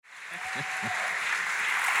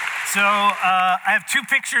So I have two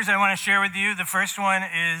pictures I want to share with you. The first one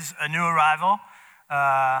is a new arrival.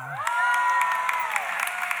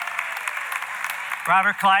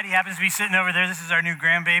 Robert Clyde, he happens to be sitting over there. This is our new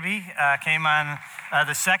grandbaby. Came on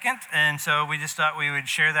the 2nd, and so we just thought we would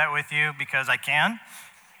share that with you because I can.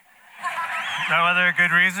 No other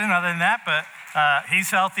good reason other than that, but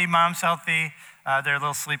he's healthy, mom's healthy. They're a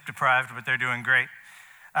little sleep deprived, but they're doing great.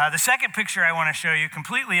 The second picture I want to show you,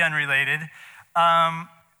 completely unrelated.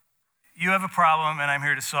 You have a problem, and I'm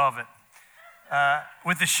here to solve it.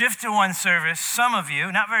 With the shift to one service, some of you,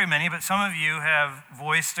 not very many, but some of you have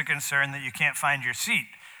voiced a concern that you can't find your seat.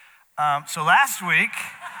 So last week,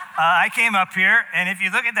 I came up here, and if you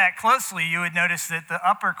look at that closely, you would notice that the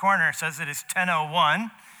upper corner says it is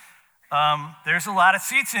 10:01. There's a lot of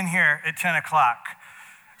seats in here at 10 o'clock.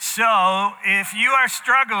 So if you are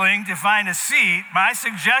struggling to find a seat, my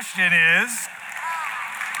suggestion is,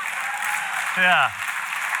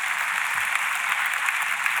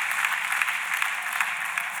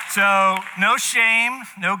 So no shame,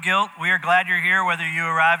 no guilt. We are glad you're here, whether you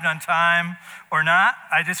arrived on time or not.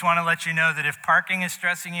 I just want to let you know that if parking is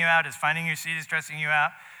stressing you out, if finding your seat is stressing you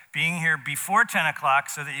out, being here before 10 o'clock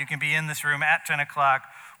so that you can be in this room at 10 o'clock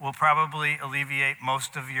will probably alleviate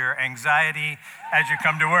most of your anxiety as you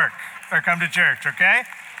come to work or come to church, okay?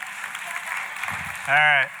 All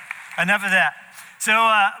right, enough of that. So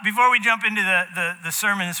before we jump into the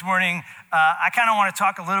sermon this morning, I kind of want to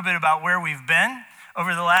talk a little bit about where we've been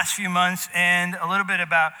over the last few months and a little bit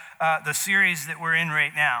about the series that we're in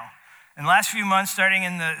right now. In the last few months, starting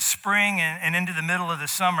in the spring and into the middle of the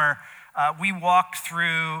summer, we walked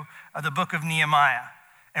through the book of Nehemiah.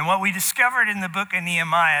 And what we discovered in the book of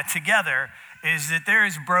Nehemiah together is that there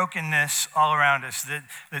is brokenness all around us,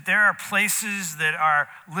 that there are places that are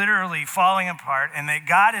literally falling apart, and that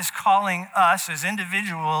God is calling us as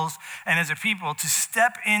individuals and as a people to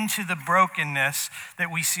step into the brokenness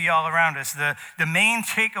that we see all around us. The main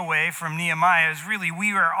takeaway from Nehemiah is really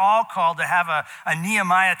we are all called to have a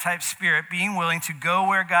Nehemiah-type spirit, being willing to go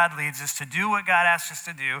where God leads us, to do what God asks us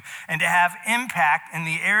to do, and to have impact in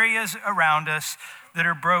the areas around us that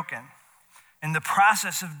are broken. In the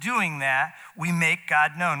process of doing that, we make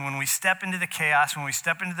God known. When we step into the chaos, when we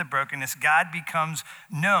step into the brokenness, God becomes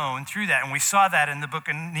known through that. And we saw that in the book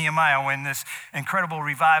of Nehemiah when this incredible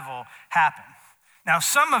revival happened. Now,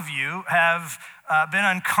 some of you have been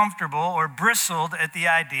uncomfortable or bristled at the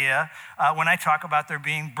idea when I talk about there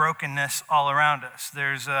being brokenness all around us.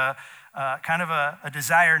 There's kind of a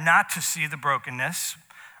desire not to see the brokenness.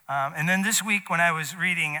 And then this week when I was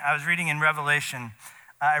reading in Revelation,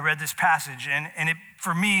 I read this passage, and it,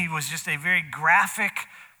 for me, was just a very graphic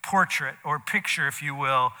portrait or picture, if you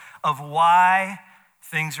will, of why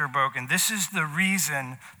things are broken. This is the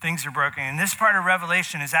reason things are broken. And this part of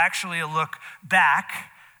Revelation is actually a look back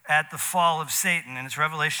at the fall of Satan, and it's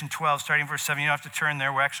Revelation 12, starting verse 7. You don't have to turn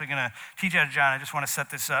there. We're actually going to teach out of John. I just want to set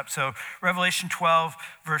this up. So Revelation 12,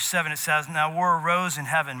 verse 7, it says, "Now war arose in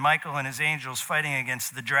heaven, Michael and his angels fighting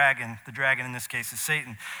against the dragon. The dragon in this case is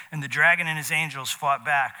Satan. And the dragon and his angels fought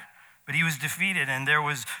back. But he was defeated, and there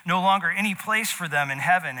was no longer any place for them in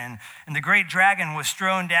heaven. And the great dragon was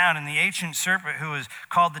thrown down, and the ancient serpent, who is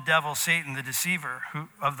called the devil, Satan, the deceiver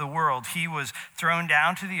of the world, he was thrown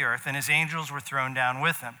down to the earth, and his angels were thrown down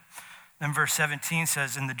with him." Then verse 17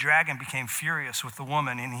 says, "And the dragon became furious with the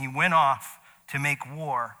woman, and he went off to make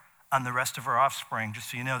war on the rest of her offspring." Just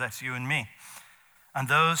so you know, that's you and me. "On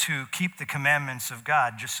those who keep the commandments of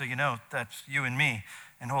God," just so you know, that's you and me,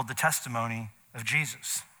 "and hold the testimony of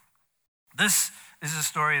Jesus." This is the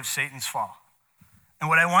story of Satan's fall. And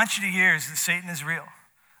what I want you to hear is that Satan is real.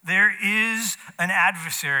 There is an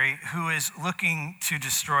adversary who is looking to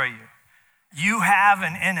destroy you. You have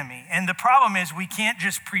an enemy. And the problem is we can't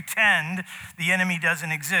just pretend the enemy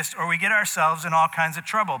doesn't exist, or we get ourselves in all kinds of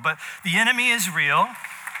trouble. But the enemy is real,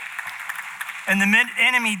 and the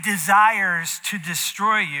enemy desires to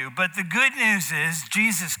destroy you. But the good news is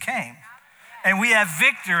Jesus came, and we have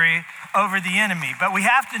victory over the enemy. But we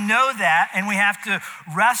have to know that, and we have to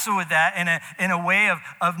wrestle with that in a way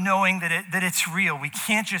of knowing that it's real. We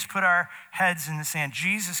can't just put our heads in the sand.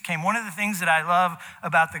 Jesus came. One of the things that I love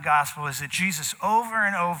about the gospel is that Jesus over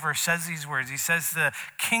and over says these words. He says, "The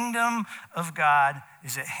kingdom of God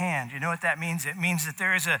is at hand. You know what that means? It means that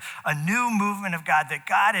there is a new movement of God, that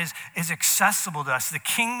God is accessible to us. The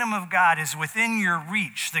kingdom of God is within your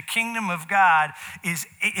reach. The kingdom of God is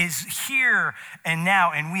here and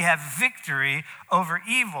now, and we have victory over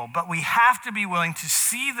evil. But we have to be willing to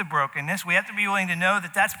see the brokenness. We have to be willing to know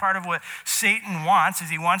that that's part of what Satan wants, is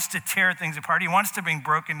he wants to tear things apart. He wants to bring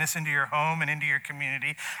brokenness into your home and into your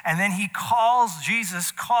community. And then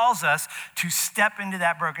Jesus calls us to step into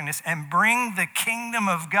that brokenness and bring the kingdom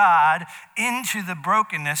of God into the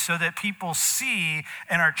brokenness so that people see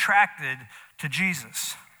and are attracted to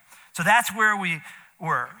Jesus. So that's where we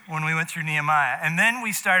were when we went through Nehemiah. And then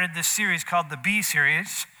we started this series called the B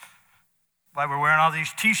series. Why we're wearing all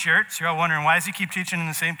these t-shirts. You're all wondering, why does he keep teaching in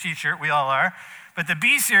the same t-shirt? We all are. But the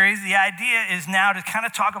B series, the idea is now to kind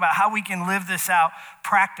of talk about how we can live this out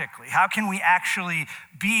practically. How can we actually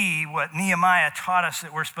be what Nehemiah taught us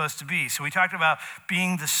that we're supposed to be? So we talked about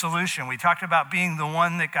being the solution. We talked about being the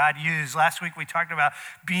one that God used. Last week we talked about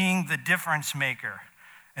being the difference maker.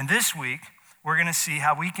 And this week we're going to see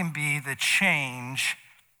how we can be the change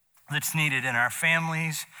that's needed in our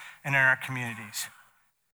families and in our communities.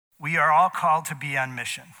 We are all called to be on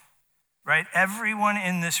mission. Right? Everyone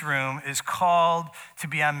in this room is called to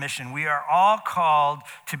be on mission. We are all called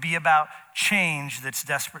to be about change that's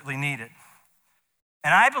desperately needed.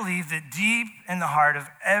 And I believe that deep in the heart of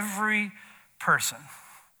every person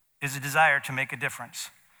is a desire to make a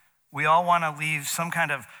difference. We all want to leave some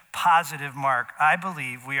kind of positive mark. I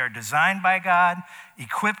believe we are designed by God,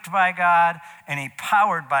 equipped by God, and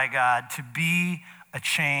empowered by God to be a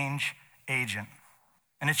change agent.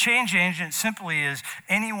 And a change agent simply is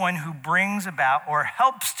anyone who brings about or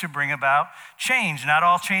helps to bring about change. Not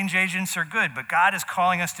all change agents are good, but God is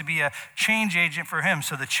calling us to be a change agent for him.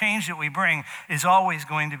 So the change that we bring is always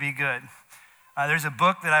going to be good. There's a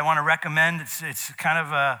book that I want to recommend. It's kind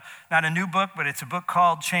of not a new book, but it's a book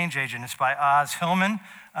called Change Agent. It's by Oz Hillman.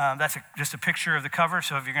 That's just a picture of the cover,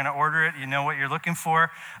 so if you're going to order it, you know what you're looking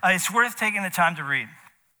for. It's worth taking the time to read.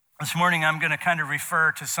 This morning, I'm going to kind of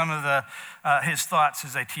refer to some of his thoughts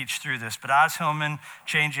as I teach through this. But Oz Hillman,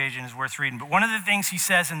 Change Agent, is worth reading. But one of the things he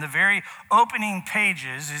says in the very opening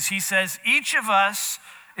pages is he says, each of us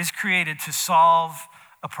is created to solve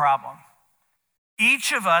a problem.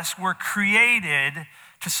 Each of us were created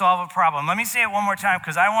to solve a problem. Let me say it one more time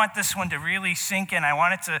because I want this one to really sink in. I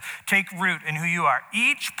want it to take root in who you are.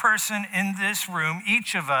 Each person in this room,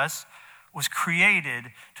 each of us, was created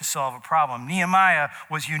to solve a problem. Nehemiah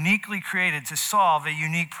was uniquely created to solve a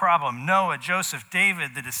unique problem. Noah, Joseph,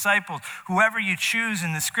 David, the disciples, whoever you choose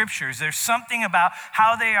in the scriptures, there's something about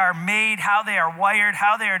how they are made, how they are wired,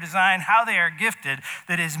 how they are designed, how they are gifted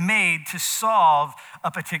that is made to solve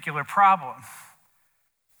a particular problem.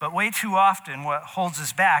 But way too often what holds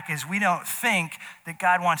us back is we don't think that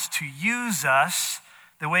God wants to use us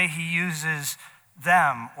the way he uses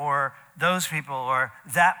them or those people or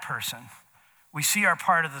that person. We see our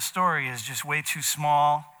part of the story as just way too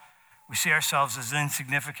small. We see ourselves as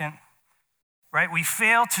insignificant, right? We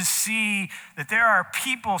fail to see that there are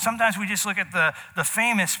people, sometimes we just look at the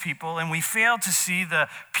famous people and we fail to see the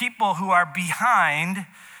people who are behind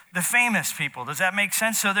the famous people. Does that make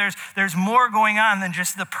sense? So there's more going on than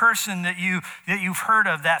just the person that you've heard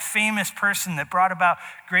of, that famous person that brought about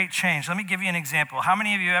great change. Let me give you an example. How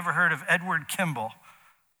many of you ever heard of Edward Kimball?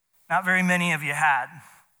 Not very many of you had.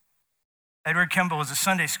 Edward Kimball was a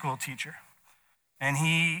Sunday school teacher, and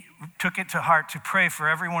he took it to heart to pray for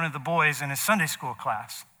every one of the boys in his Sunday school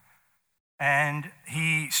class. And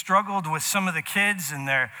he struggled with some of the kids, and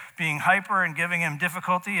they're being hyper and giving him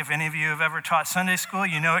difficulty. If any of you have ever taught Sunday school,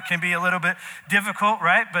 you know it can be a little bit difficult,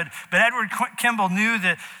 right? But Edward Kimball knew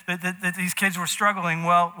that these kids were struggling.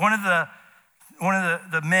 Well, one of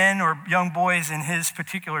the men or young boys in his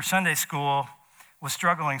particular Sunday school was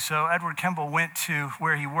struggling. So Edward Kimball went to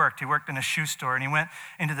where he worked. He worked in a shoe store, and he went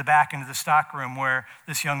into the stock room where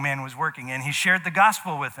this young man was working, and he shared the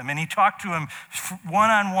gospel with him, and he talked to him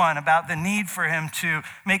one-on-one about the need for him to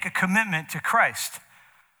make a commitment to Christ.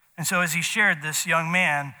 And so as he shared, this young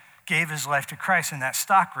man gave his life to Christ in that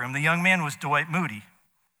stock room. The young man was Dwight Moody,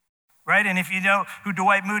 right? And if you know who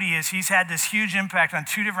Dwight Moody is, he's had this huge impact on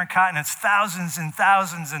 2 different continents. Thousands and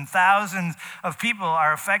thousands and thousands of people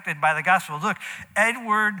are affected by the gospel. Look,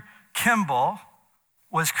 Edward Kimball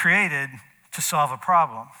was created to solve a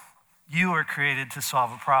problem. You were created to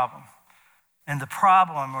solve a problem. And the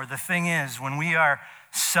problem or the thing is, when we are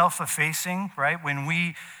self-effacing, right?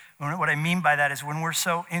 What I mean by that is when we're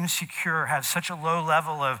so insecure, have such a low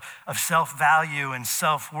level of self-value and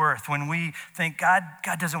self-worth, when we think God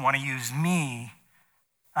doesn't want to use me,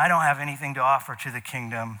 I don't have anything to offer to the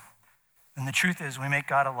kingdom, then the truth is we make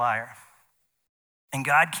God a liar. And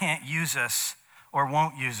God can't use us or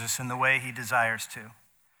won't use us in the way he desires to.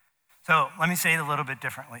 So let me say it a little bit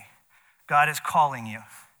differently. God is calling you,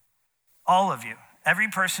 all of you, every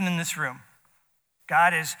person in this room.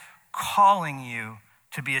 God is calling you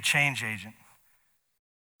to be a change agent,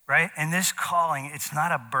 right? And this calling, it's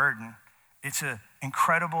not a burden. It's an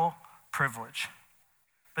incredible privilege.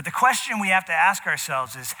 But the question we have to ask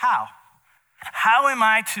ourselves is how? How am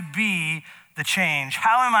I to be the change?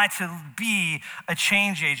 How am I to be a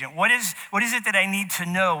change agent? What is it that I need to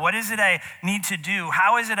know? What is it I need to do?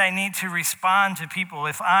 How is it I need to respond to people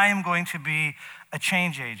if I am going to be a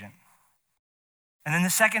change agent? And then the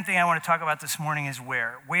second thing I want to talk about this morning is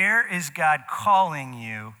where. Where is God calling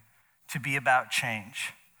you to be about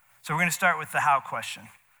change? So we're going to start with the how question.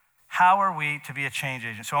 How are we to be a change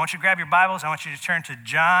agent? So I want you to grab your Bibles. I want you to turn to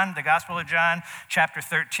John, the Gospel of John, chapter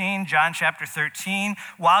 13, John chapter 13.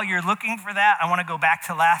 While you're looking for that, I want to go back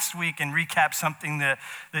to last week and recap something that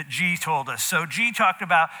G told us. So G talked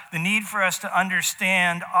about the need for us to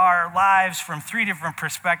understand our lives from three different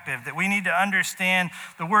perspectives, that we need to understand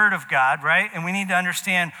the Word of God, right? And we need to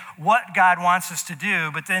understand what God wants us to do.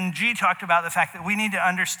 But then G talked about the fact that we need to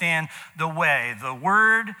understand the way, the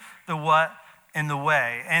Word, the what, in the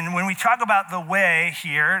way. And when we talk about the way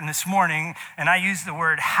here and this morning, and I use the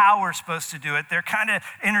word how we're supposed to do it, they're kind of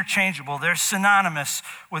interchangeable. They're synonymous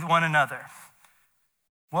with one another.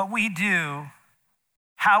 What we do,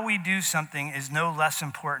 how we do something is no less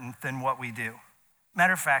important than what we do.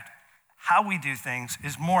 Matter of fact, how we do things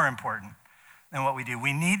is more important than what we do.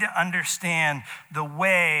 We need to understand the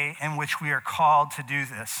way in which we are called to do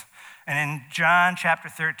this. And in John chapter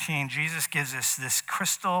 13, Jesus gives us this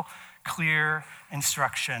crystal clear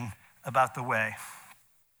instruction about the way.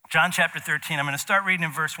 John chapter 13, I'm going to start reading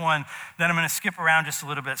in verse 1, then I'm going to skip around just a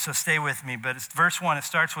little bit, so stay with me. But it's verse 1, it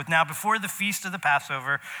starts with, "Now before the feast of the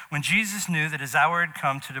Passover, when Jesus knew that his hour had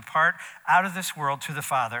come to depart out of this world to the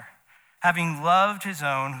Father, having loved his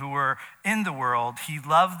own who were in the world, he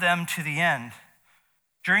loved them to the end.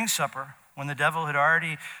 During supper, when the devil had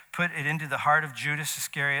already put it into the heart of Judas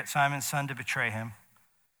Iscariot, Simon's son, to betray him,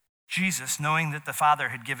 Jesus, knowing that the Father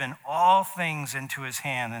had given all things into his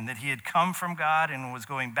hand and that he had come from God and was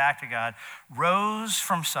going back to God, rose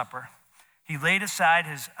from supper. He laid aside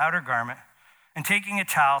his outer garment and taking a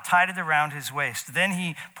towel, tied it around his waist. Then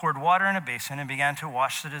he poured water in a basin and began to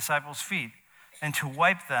wash the disciples' feet and to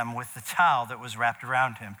wipe them with the towel that was wrapped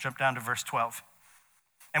around him." Jump down to verse 12.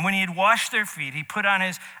 "And when he had washed their feet, he put on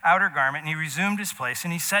his outer garment and he resumed his place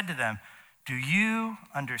and he said to them, 'Do you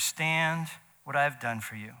understand what I have done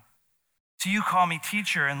for you? So you call me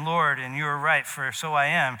teacher and Lord, and you are right, for so I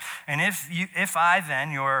am. And if I then,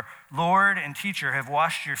 your Lord and teacher, have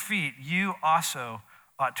washed your feet, you also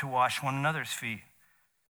ought to wash one another's feet.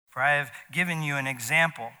 For I have given you an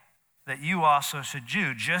example that you also should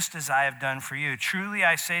do, just as I have done for you. Truly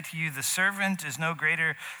I say to you, the servant is no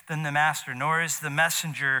greater than the master, nor is the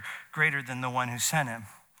messenger greater than the one who sent him.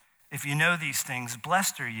 If you know these things,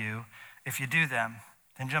 blessed are you if you do them.'"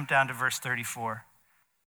 Then jump down to verse 34.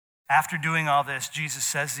 After doing all this, Jesus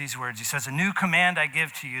says these words. He says, "A new command I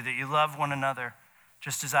give to you, that you love one another.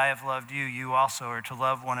 Just as I have loved you, you also are to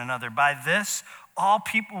love one another. By this, all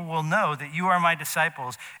people will know that you are my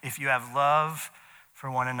disciples, if you have love for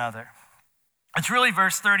one another." It's really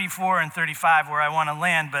verse 34 and 35 where I want to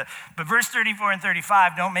land, but verse 34 and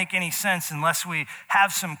 35 don't make any sense unless we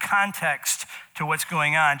have some context to what's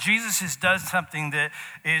going on. Jesus has done something that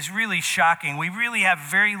is really shocking. We really have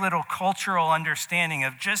very little cultural understanding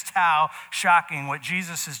of just how shocking what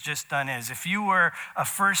Jesus has just done is. If you were a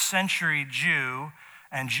first century Jew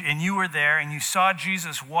and you were there and you saw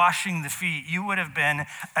Jesus washing the feet, you would have been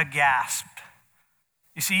aghast.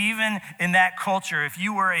 You see, even in that culture, if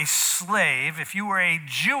you were a slave, if you were a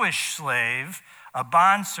Jewish slave, a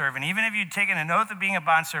bondservant, even if you'd taken an oath of being a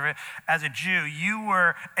bondservant as a Jew, you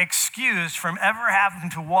were excused from ever having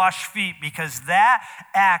to wash feet because that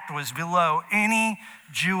act was below any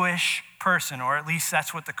Jewish person, or at least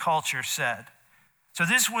that's what the culture said. So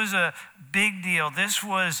this was a big deal. This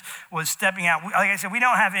was stepping out. Like I said, we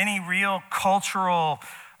don't have any real cultural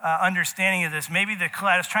understanding of this. Maybe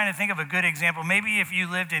I was trying to think of a good example. Maybe if you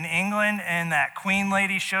lived in England and that queen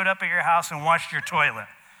lady showed up at your house and washed your toilet,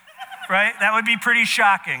 right? That would be pretty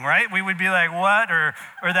shocking, right? We would be like, what? Or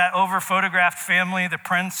that over-photographed family, the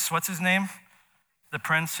prince, what's his name? The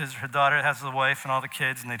prince, her daughter has the wife and all the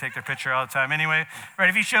kids, and they take their picture all the time. Anyway, right,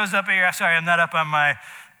 if he shows up at your, sorry, I'm not up on my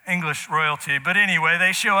English royalty, but anyway,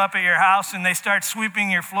 they show up at your house and they start sweeping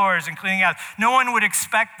your floors and cleaning out. No one would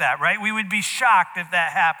expect that, right? We would be shocked if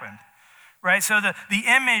that happened. right? So the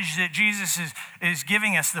image that Jesus is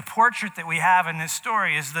giving us, the portrait that we have in this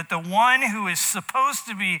story is that the one who is supposed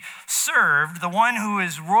to be served, the one who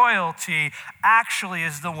is royalty, actually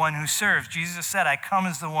is the one who serves. Jesus said, I come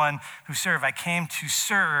as the one who serves. I came to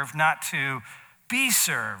serve, not to be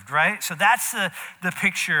served, right? So that's the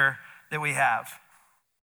picture that we have.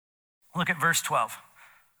 Look at verse 12.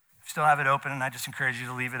 Still have it open, and I just encourage you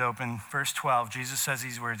to leave it open. Verse 12, Jesus says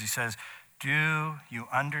these words. He says, do you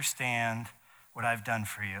understand what I've done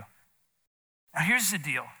for you? Now here's the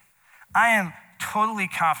deal. I am totally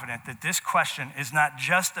confident that this question is not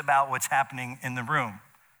just about what's happening in the room.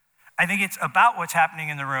 I think it's about what's happening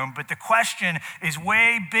in the room, but the question is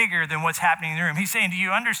way bigger than what's happening in the room. He's saying, do you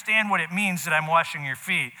understand what it means that I'm washing your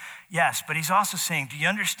feet? Yes, but he's also saying, do you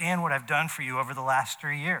understand what I've done for you over the last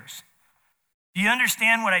 3 years? Do you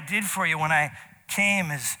understand what I did for you when I came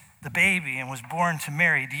as the baby and was born to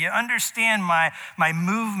Mary? Do you understand my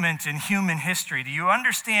movement in human history? Do you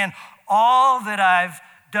understand all that I've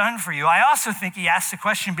done for you? I also think he asked the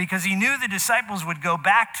question because he knew the disciples would go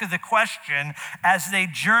back to the question as they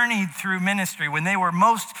journeyed through ministry, when they were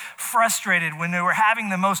most frustrated, when they were having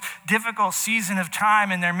the most difficult season of time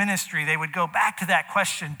in their ministry. They would go back to that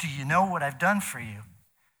question, do you know what I've done for you?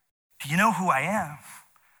 Do you know who I am?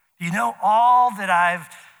 Do you know all that I've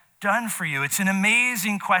done for you? It's an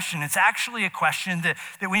amazing question. It's actually a question that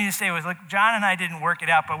we need to say was, look, John and I didn't work it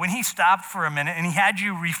out, but when he stopped for a minute and he had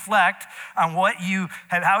you reflect on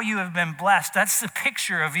how you have been blessed, that's the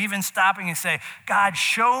picture of even stopping and say, God,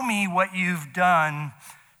 show me what you've done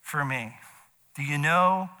for me. Do you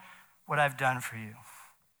know what I've done for you?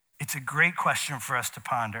 It's a great question for us to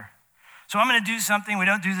ponder. So I'm going to do something. We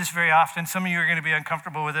don't do this very often. Some of you are going to be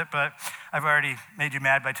uncomfortable with it, but I've already made you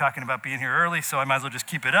mad by talking about being here early, so I might as well just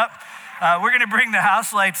keep it up. We're going to bring the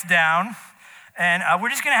house lights down, and we're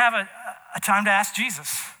just going to have a time to ask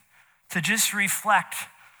Jesus to just reflect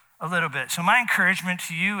a little bit. So my encouragement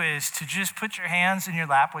to you is to just put your hands in your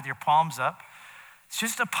lap with your palms up. It's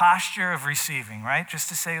just a posture of receiving, right? Just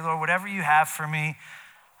to say, Lord, whatever you have for me,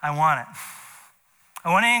 I want it.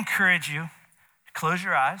 I want to encourage you to close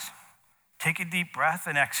your eyes. Take a deep breath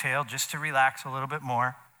and exhale just to relax a little bit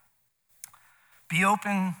more. Be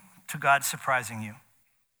open to God surprising you.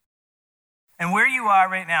 And where you are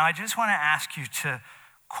right now, I just want to ask you to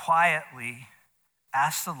quietly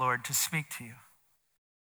ask the Lord to speak to you.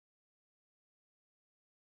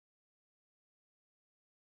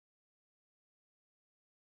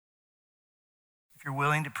 If you're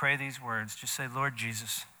willing to pray these words, just say, Lord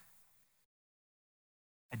Jesus,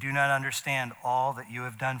 I do not understand all that you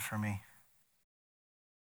have done for me.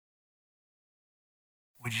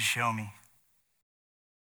 Would you show me?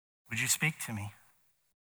 Would you speak to me?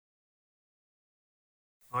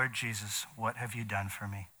 Lord Jesus, what have you done for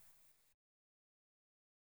me?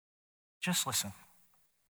 Just listen.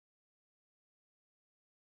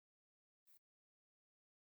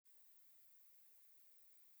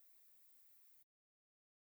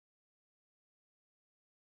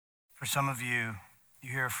 For some of you,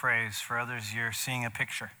 you hear a phrase. For others, you're seeing a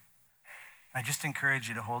picture. I just encourage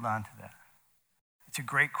you to hold on to that. It's a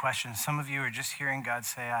great question. Some of you are just hearing God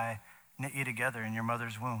say, I knit you together in your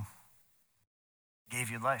mother's womb, gave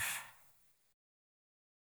you life.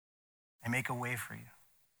 I make a way for you.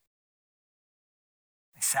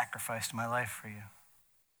 I sacrificed my life for you.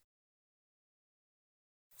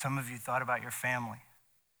 Some of you thought about your family.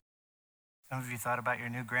 Some of you thought about your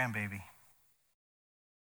new grandbaby.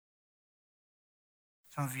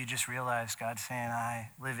 Some of you just realized God's saying,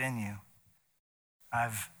 I live in you.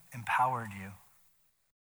 I've empowered you.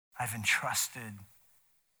 I've entrusted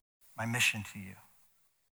my mission to you.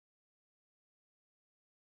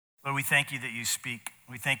 Lord, we thank you that you speak.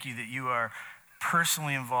 We thank you that you are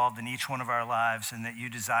personally involved in each one of our lives and that you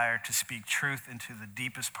desire to speak truth into the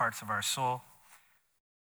deepest parts of our soul.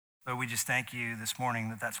 Lord, we just thank you this morning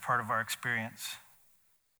that that's part of our experience.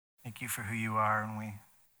 Thank you for who you are, and we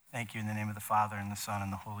thank you in the name of the Father and the Son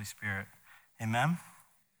and the Holy Spirit. Amen?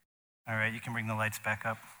 All right, you can bring the lights back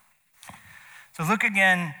up. So look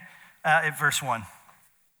again at verse 1. It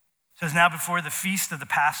says, now before the feast of the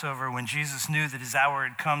Passover, when Jesus knew that his hour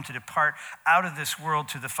had come to depart out of this world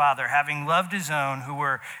to the Father, having loved his own who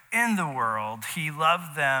were in the world, he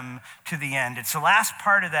loved them to the end. It's the last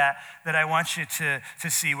part of that I want you to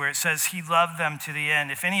see, where it says he loved them to the end.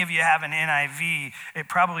 If any of you have an NIV, it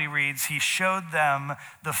probably reads, he showed them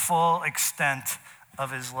the full extent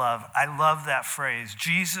of his love. I love that phrase.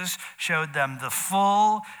 Jesus showed them the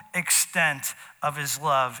full extent of his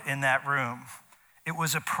love in that room. It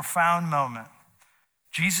was a profound moment.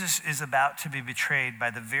 Jesus is about to be betrayed by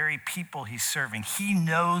the very people he's serving. He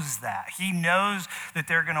knows that. He knows that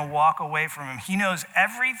they're going to walk away from him. He knows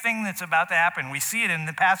everything that's about to happen. We see it in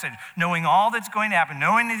the passage, knowing all that's going to happen,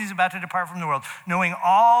 knowing that he's about to depart from the world, knowing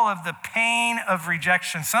all of the pain of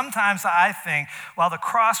rejection. Sometimes I think, while the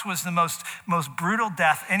cross was the most brutal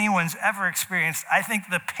death anyone's ever experienced, I think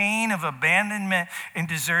the pain of abandonment and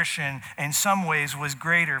desertion in some ways was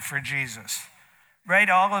greater for Jesus.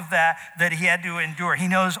 Right? All of that he had to endure. He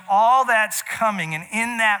knows all that's coming, and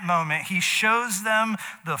in that moment, he shows them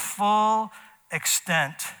the full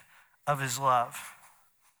extent of his love.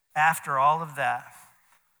 After all of that,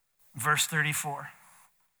 verse 34,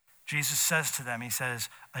 Jesus says to them, he says,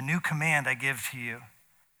 "A new command I give to you,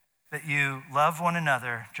 that you love one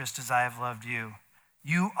another just as I have loved you.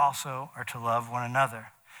 You also are to love one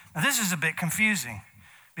another." Now, this is a bit confusing,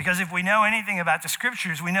 because if we know anything about the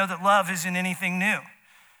scriptures, we know that love isn't anything new.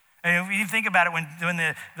 And if you think about it, when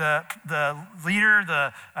the leader,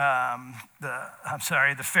 the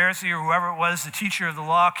Pharisee or whoever it was, the teacher of the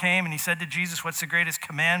law came and he said to Jesus, "What's the greatest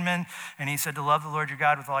commandment?" And he said, "To love the Lord your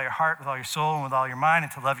God with all your heart, with all your soul, and with all your mind,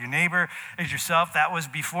 and to love your neighbor as yourself." That was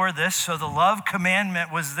before this. So the love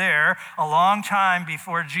commandment was there a long time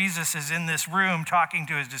before Jesus is in this room talking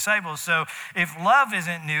to his disciples. So if love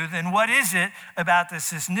isn't new, then what is it about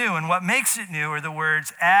this is new? And what makes it new are the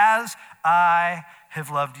words, "As I have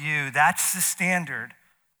loved you." That's the standard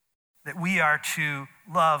that we are to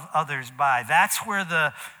love others by. That's where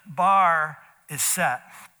the bar is set.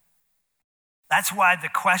 That's why the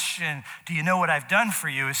question, "Do you know what I've done for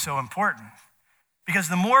you?" is so important. Because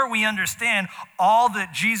the more we understand all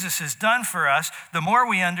that Jesus has done for us, the more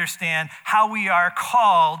we understand how we are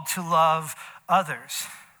called to love others.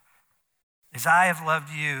 As I have loved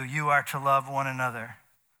you, you are to love one another.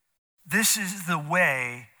 This is the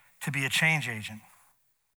way to be a change agent.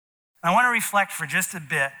 I want to reflect for just a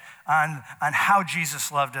bit on how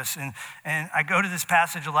Jesus loved us. And I go to this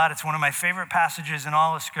passage a lot. It's one of my favorite passages in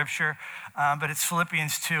all of Scripture, but it's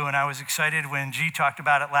Philippians 2. And I was excited when G talked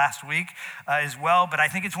about it last week as well. But I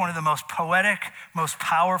think it's one of the most poetic, most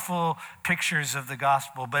powerful pictures of the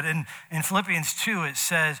gospel. But in Philippians 2, it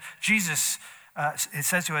says, it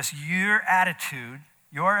says to us,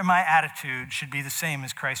 your and my attitude should be the same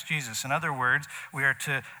as Christ Jesus. In other words, we are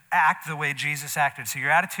to act the way Jesus acted. So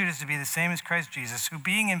your attitude is to be the same as Christ Jesus, who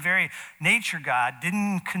being in very nature God,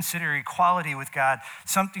 didn't consider equality with God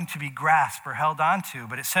something to be grasped or held onto.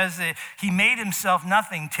 But it says that he made himself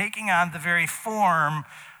nothing, taking on the very form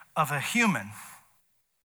of a human.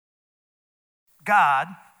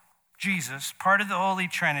 God, Jesus, part of the Holy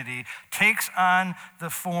Trinity, takes on the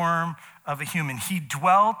form of a human. He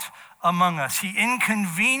dwelt among us. He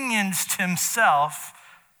inconvenienced himself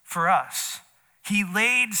for us. He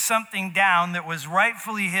laid something down that was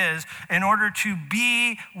rightfully his in order to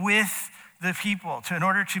be with the people, in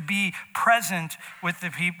order to be present with the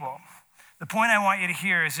people. The point I want you to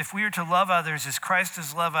hear is if we are to love others as Christ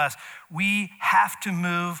has loved us, we have to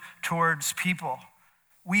move towards people.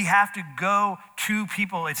 We have to go to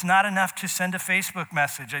people. It's not enough to send a Facebook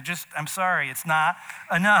message. I'm sorry, it's not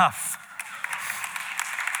enough.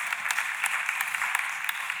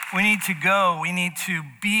 We need to go. We need to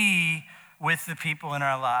be with the people in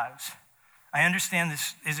our lives. I understand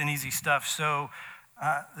this isn't easy stuff, so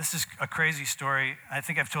this is a crazy story. I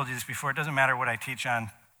think I've told you this before. It doesn't matter what I teach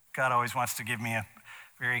on. God always wants to give me a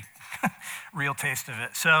very real taste of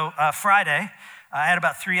it. So Friday, I had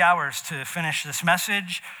about 3 hours to finish this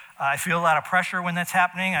message. I feel a lot of pressure when that's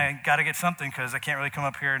happening. I got to get something because I can't really come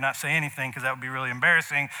up here and not say anything because that would be really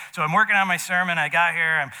embarrassing. So I'm working on my sermon. I got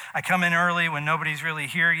here. I come in early when nobody's really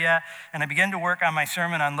here yet, and I begin to work on my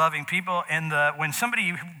sermon on loving people. And when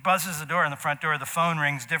somebody buzzes the door in the front door, the phone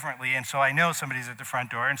rings differently, and so I know somebody's at the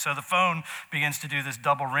front door. And so the phone begins to do this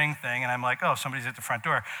double ring thing, and I'm like, oh, somebody's at the front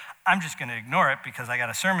door. I'm just going to ignore it because I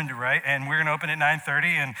got a sermon to write, and we're going to open at 9:30,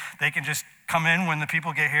 and they can just come in when the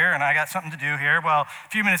people get here, and I got something to do here. Well, a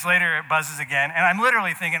few minutes later, it buzzes again, and I'm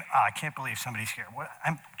literally thinking, I can't believe somebody's here.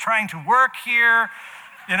 I'm trying to work here.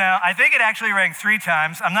 I think it actually rang 3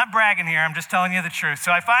 times. I'm not bragging here. I'm just telling you the truth.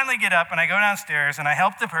 So I finally get up, and I go downstairs, and I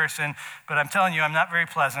help the person, but I'm telling you, I'm not very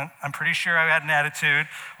pleasant. I'm pretty sure I had an attitude.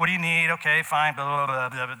 What do you need? Okay, fine, blah, blah, blah,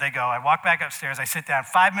 blah, blah. They go. I walk back upstairs. I sit down.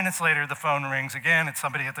 5 minutes later, the phone rings again. It's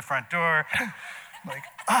somebody at the front door. Like,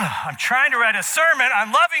 I'm trying to write a sermon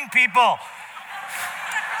on loving people.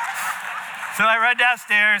 So I run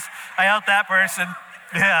downstairs, I help that person.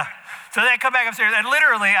 Yeah. So then I come back upstairs, and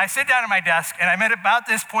literally I sit down at my desk, and I'm at about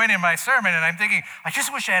this point in my sermon, and I'm thinking, I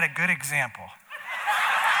just wish I had a good example.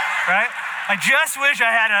 Right? I just wish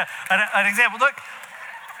I had an example. Look,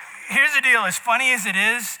 here's the deal. As funny as it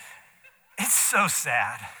is, It's so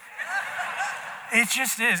sad. It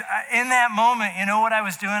just is. In that moment, you know what I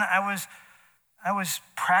was doing? I was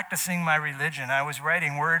practicing my religion. I was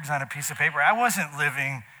writing words on a piece of paper. I wasn't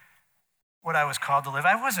living what I was called to live.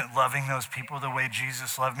 I wasn't loving those people the way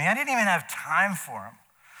Jesus loved me. I didn't even have time for them.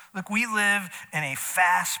 Look, we live in a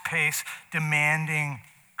fast-paced, demanding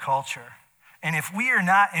culture. And if we are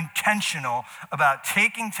not intentional about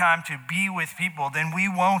taking time to be with people, then we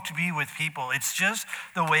won't be with people. It's just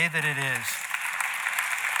the way that it is.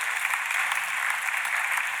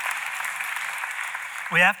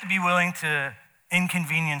 We have to be willing to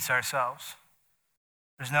inconvenience ourselves.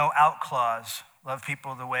 There's no out clause. Love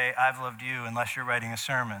people the way I've loved you, unless you're writing a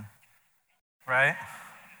sermon, right?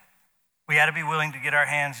 We got to be willing to get our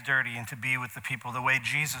hands dirty and to be with the people the way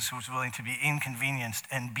Jesus was willing to be inconvenienced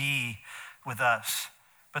and be with us.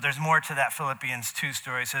 But there's more to that Philippians 2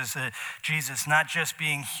 story. It says that Jesus, not just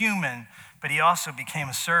being human, but he also became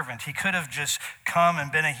a servant. He could have just come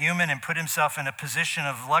and been a human and put himself in a position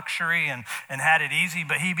of luxury and had it easy,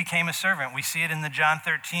 but he became a servant. We see it in the John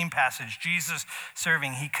 13 passage, Jesus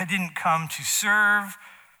serving. He didn't come to serve,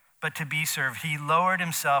 but to be served. He lowered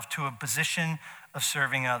himself to a position of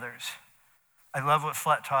serving others. I love what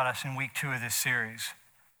Flet taught us in week 2 of this series.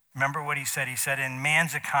 Remember what he said? He said, in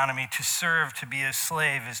man's economy, to serve, to be a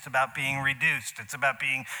slave is about being reduced. It's about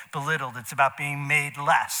being belittled. It's about being made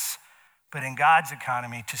less. But in God's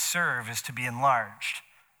economy, to serve is to be enlarged.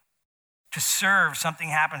 To serve, something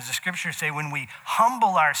happens. The scriptures say when we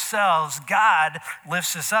humble ourselves, God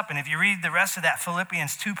lifts us up. And if you read the rest of that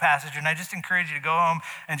Philippians 2 passage, and I just encourage you to go home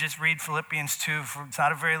and just read Philippians 2. It's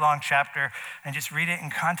not a very long chapter, and just read it in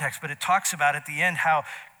context. But it talks about at the end how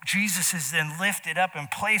Jesus is then lifted up and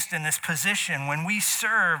placed in this position. When we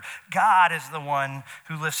serve, God is the one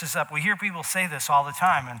who lifts us up. We hear people say this all the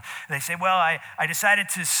time, and they say, well, I decided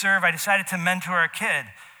to serve. I decided to mentor a kid.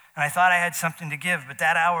 And I thought I had something to give, but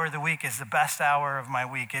that hour of the week is the best hour of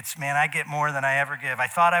my week. I get more than I ever give. I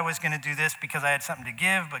thought I was going to do this because I had something to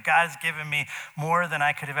give, but God's given me more than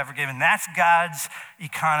I could have ever given. That's God's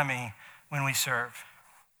economy when we serve.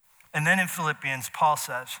 And then in Philippians, Paul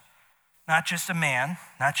says, not just a man,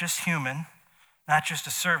 not just human, not just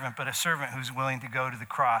a servant, but a servant who's willing to go to the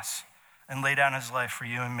cross and lay down his life for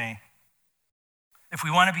you and me. If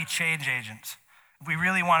we want to be change agents, if we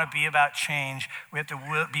really want to be about change, we have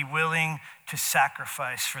to be willing to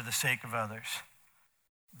sacrifice for the sake of others.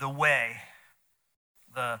 The way,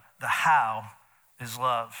 the how is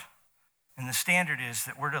love. And the standard is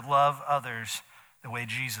that we're to love others the way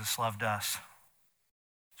Jesus loved us.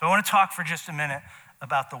 So I want to talk for just a minute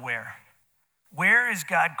about the where. Where is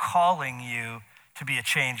God calling you to be a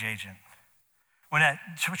change agent? When I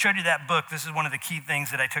showed you that book, this is one of the key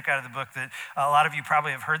things that I took out of the book that a lot of you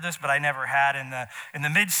probably have heard this, but I never had. In the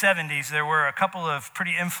mid-'70s, there were a couple of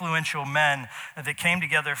pretty influential men that came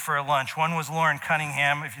together for a lunch. One was Loren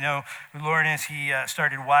Cunningham. If you know who Loren is, he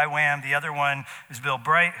started YWAM. The other one is Bill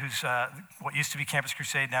Bright, who's what used to be Campus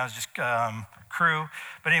Crusade, now is just Crew.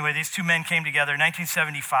 But anyway, these two men came together in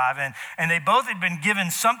 1975, and they both had been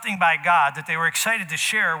given something by God that they were excited to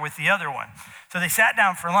share with the other one. So they sat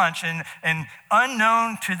down for lunch, and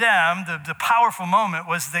unknown to them, the powerful moment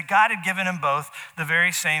was that God had given them both the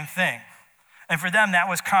very same thing. And for them, that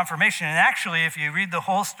was confirmation. And actually, if you read the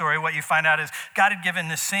whole story, what you find out is God had given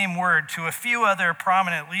the same word to a few other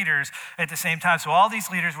prominent leaders at the same time. So all these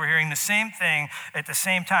leaders were hearing the same thing at the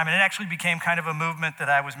same time. And it actually became kind of a movement that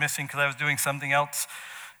I was missing because I was doing something else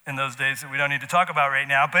in those days that we don't need to talk about right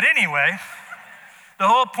now. But anyway, the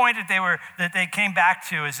whole point that they came back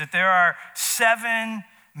to is that there are 7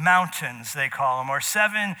 mountains, they call them, or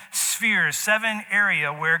 7 spheres, 7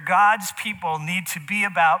 area where God's people need to be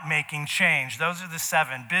about making change. Those are the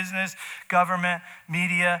 7: business, government,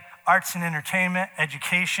 media, arts and entertainment,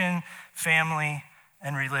 education, family,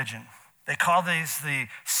 and religion. They call these the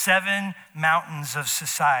 7 mountains of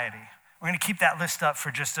society. We're going to keep that list up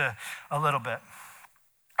for just a little bit.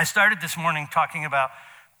 I started this morning talking about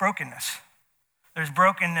brokenness. There's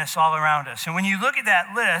brokenness all around us. And when you look at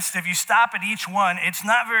that list, if you stop at each one, it's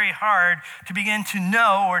not very hard to begin to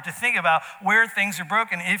know or to think about where things are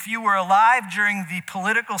broken. If you were alive during the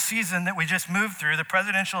political season that we just moved through, the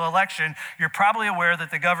presidential election, you're probably aware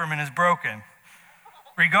that the government is broken.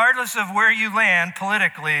 Regardless of where you land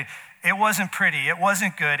politically, it wasn't pretty, it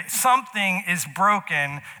wasn't good. Something is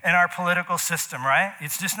broken in our political system, right?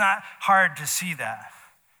 It's just not hard to see that.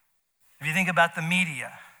 If you think about the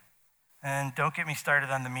media, and don't get me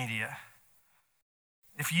started on the media.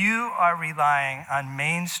 If you are relying on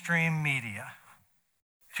mainstream media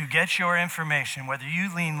to get your information, whether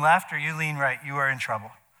you lean left or you lean right, you are in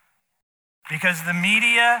trouble. Because the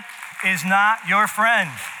media is not your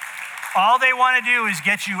friend. All they want to do is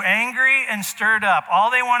get you angry and stirred up.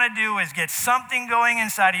 All they want to do is get something going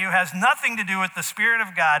inside of you. It has nothing to do with the Spirit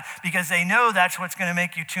of God, because they know that's what's going to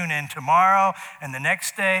make you tune in tomorrow and the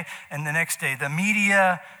next day and the next day. The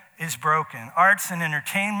media is broken. Arts and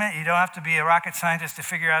entertainment, you don't have to be a rocket scientist to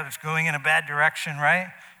figure out it's going in a bad direction,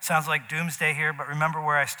 right? Sounds like doomsday here, but remember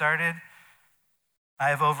where I started? I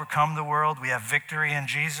have overcome the world. We have victory in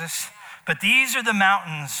Jesus. But these are the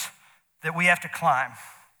mountains that we have to climb.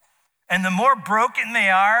 And the more broken they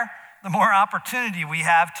are, the more opportunity we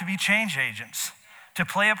have to be change agents, to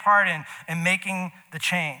play a part in making the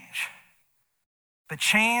change. But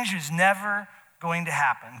change is never going to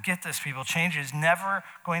happen. Get this, people. Change is never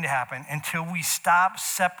going to happen until we stop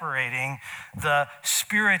separating the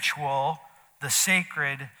spiritual, the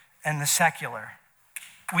sacred, and the secular.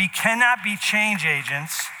 We cannot be change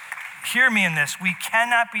agents. Hear me in this. We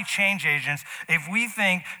cannot be change agents if we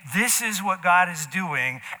think this is what God is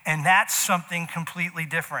doing and that's something completely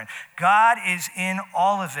different. God is in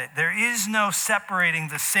all of it. There is no separating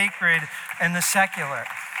the sacred and the secular.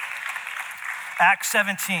 Acts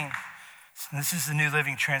 17. This is the New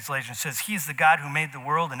Living Translation. It says, he is the God who made the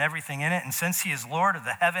world and everything in it. And since he is Lord of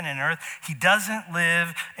the heaven and earth, he doesn't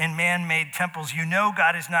live in man-made temples. You know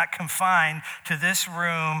God is not confined to this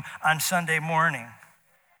room on Sunday morning.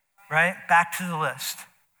 Right? Back to the list,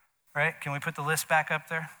 right? Can we put the list back up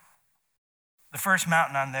there? The first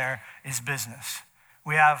mountain on there is business.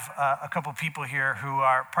 We have a couple people here who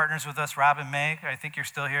are partners with us, Rob and Meg. I think you're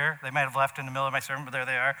still here. They might have left in the middle of my sermon, but there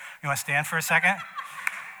they are. You want to stand for a second?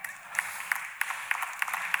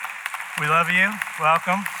 We love you.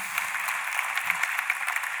 Welcome.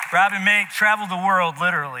 Rob and Meg travel the world,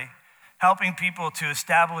 literally, helping people to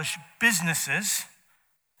establish businesses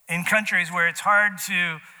in countries where it's hard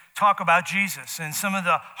to talk about Jesus. In some of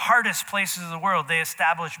the hardest places of the world, they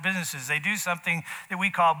establish businesses. They do something that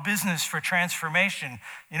we call business for transformation.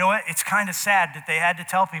 You know what? It's kind of sad that they had to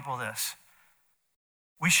tell people this.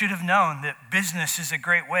 We should have known that business is a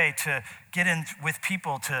great way to get in with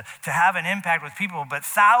people, to have an impact with people, but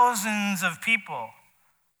thousands of people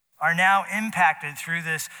are now impacted through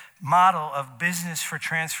this model of business for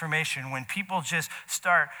transformation. When people just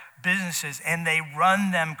start businesses and they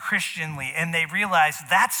run them Christianly and they realize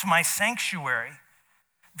that's my sanctuary.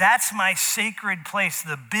 That's my sacred place.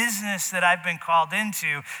 The business that I've been called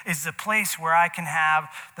into is the place where I can have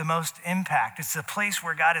the most impact. It's the place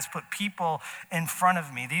where God has put people in front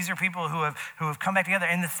of me. These are people who have come back together.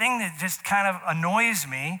 And the thing that just kind of annoys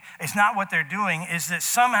me, it's not what they're doing, is that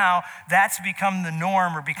somehow that's become the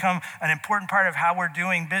norm or become an important part of how we're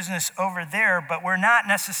doing business over there, but we're not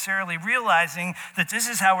necessarily realizing that this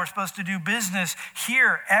is how we're supposed to do business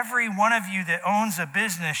here. Every one of you that owns a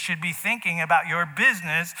business should be thinking about your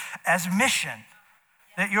business as mission,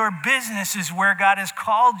 that your business is where God has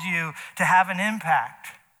called you to have an impact.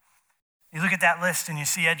 You look at that list and you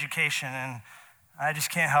see education, and I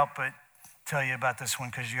just can't help but tell you about this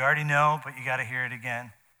one because you already know, but you got to hear it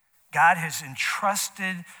again. God has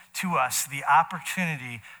entrusted to us the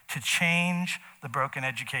opportunity to change the broken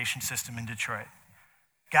education system in Detroit.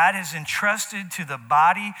 God has entrusted to the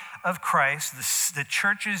body of Christ, the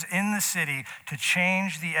churches in the city, to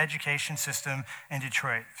change the education system in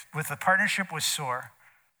Detroit. With a partnership with SOAR,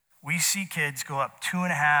 we see kids go up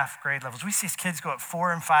 2.5 grade levels. We see kids go up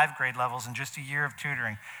 4 and 5 grade levels in just a year of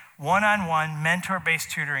tutoring. One-on-one,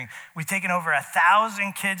 mentor-based tutoring. We've taken over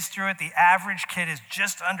 1,000 kids through it. The average kid is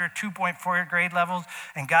just under 2.4 grade levels.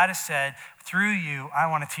 And God has said, through you, I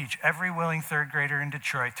want to teach every willing third grader in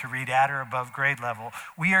Detroit to read at or above grade level.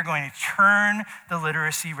 We are going to turn the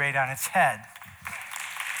literacy rate on its head.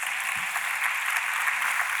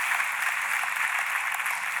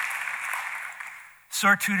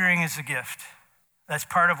 SOAR tutoring is a gift. That's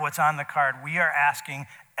part of what's on the card. We are asking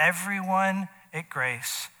everyone at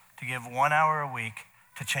Grace to give 1 hour a week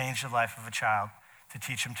to change the life of a child, to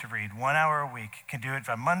teach them to read. 1 hour a week. You can do it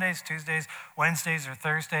on Mondays, Tuesdays, Wednesdays, or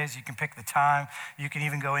Thursdays. You can pick the time. You can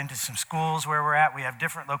even go into some schools where we're at. We have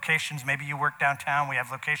different locations. Maybe you work downtown. We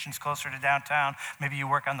have locations closer to downtown. Maybe you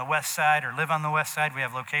work on the west side or live on the west side. We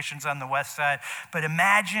have locations on the west side. But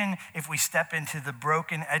imagine if we step into the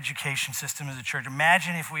broken education system as a church.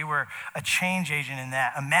 Imagine if we were a change agent in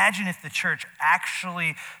that. Imagine if the church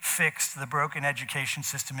actually fixed the broken education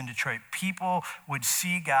system in Detroit. People would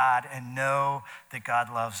see God and know that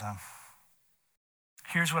God loves them.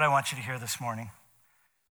 Here's what I want you to hear this morning.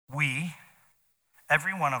 We,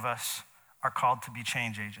 every one of us, are called to be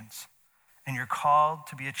change agents. And you're called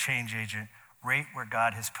to be a change agent right where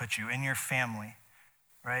God has put you, in your family,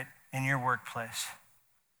 right? In your workplace.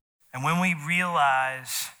 And when we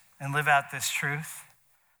realize and live out this truth,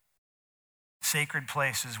 sacred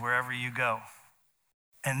places wherever you go.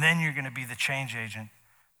 And then you're going to be the change agent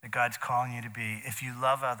that God's calling you to be if you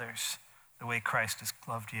love others the way Christ has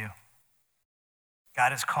loved you.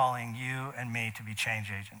 God is calling you and me to be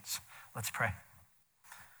change agents. Let's pray.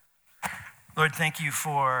 Lord, thank you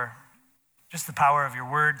for just the power of your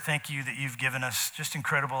word. Thank you that you've given us just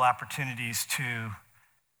incredible opportunities to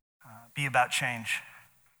be about change.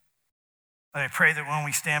 Lord, I pray that when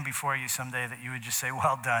we stand before you someday that you would just say,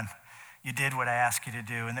 well done. You did what I asked you to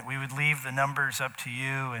do, and that we would leave the numbers up to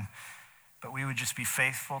you, but we would just be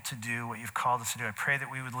faithful to do what you've called us to do. I pray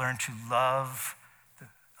that we would learn to love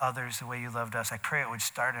others the way you loved us. I pray it would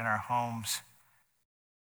start in our homes.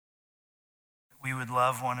 That we would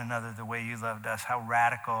love one another the way you loved us. How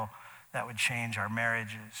radical that would change our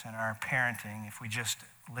marriages and our parenting if we just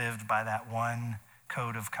lived by that one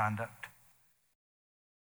code of conduct.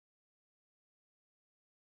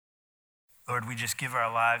 Lord, we just give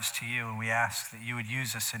our lives to you, and we ask that you would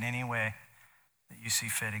use us in any way that you see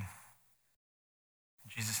fitting. In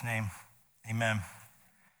Jesus' name, amen.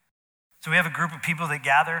 So we have a group of people that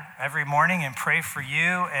gather every morning and pray for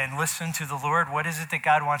you and listen to the Lord. What is it that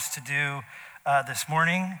God wants to do this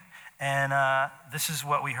morning? And this is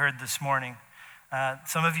what we heard this morning.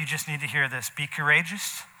 Some of you just need to hear this. Be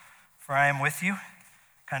courageous, for I am with you.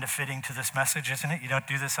 Kind of fitting to this message, isn't it? You don't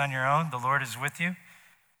do this on your own. The Lord is with you.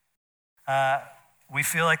 We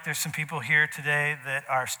feel like there's some people here today that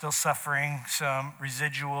are still suffering some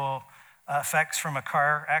residual effects from a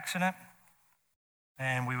car accident.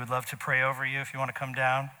 And we would love to pray over you if you want to come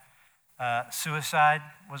down. Suicide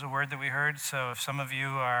was a word that we heard. So if some of you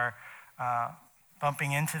are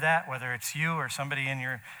bumping into that, whether it's you or somebody in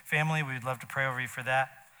your family, we'd love to pray over you for that.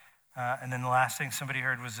 And then the last thing somebody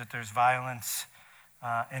heard was that there's violence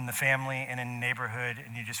in the family and in the neighborhood,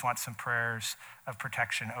 and you just want some prayers of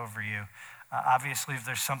protection over you. Obviously, if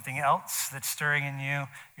there's something else that's stirring in you,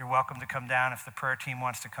 you're welcome to come down. If the prayer team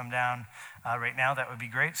wants to come down right now, that would be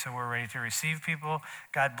great. So we're ready to receive people.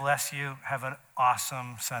 God bless you. Have an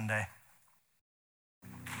awesome Sunday.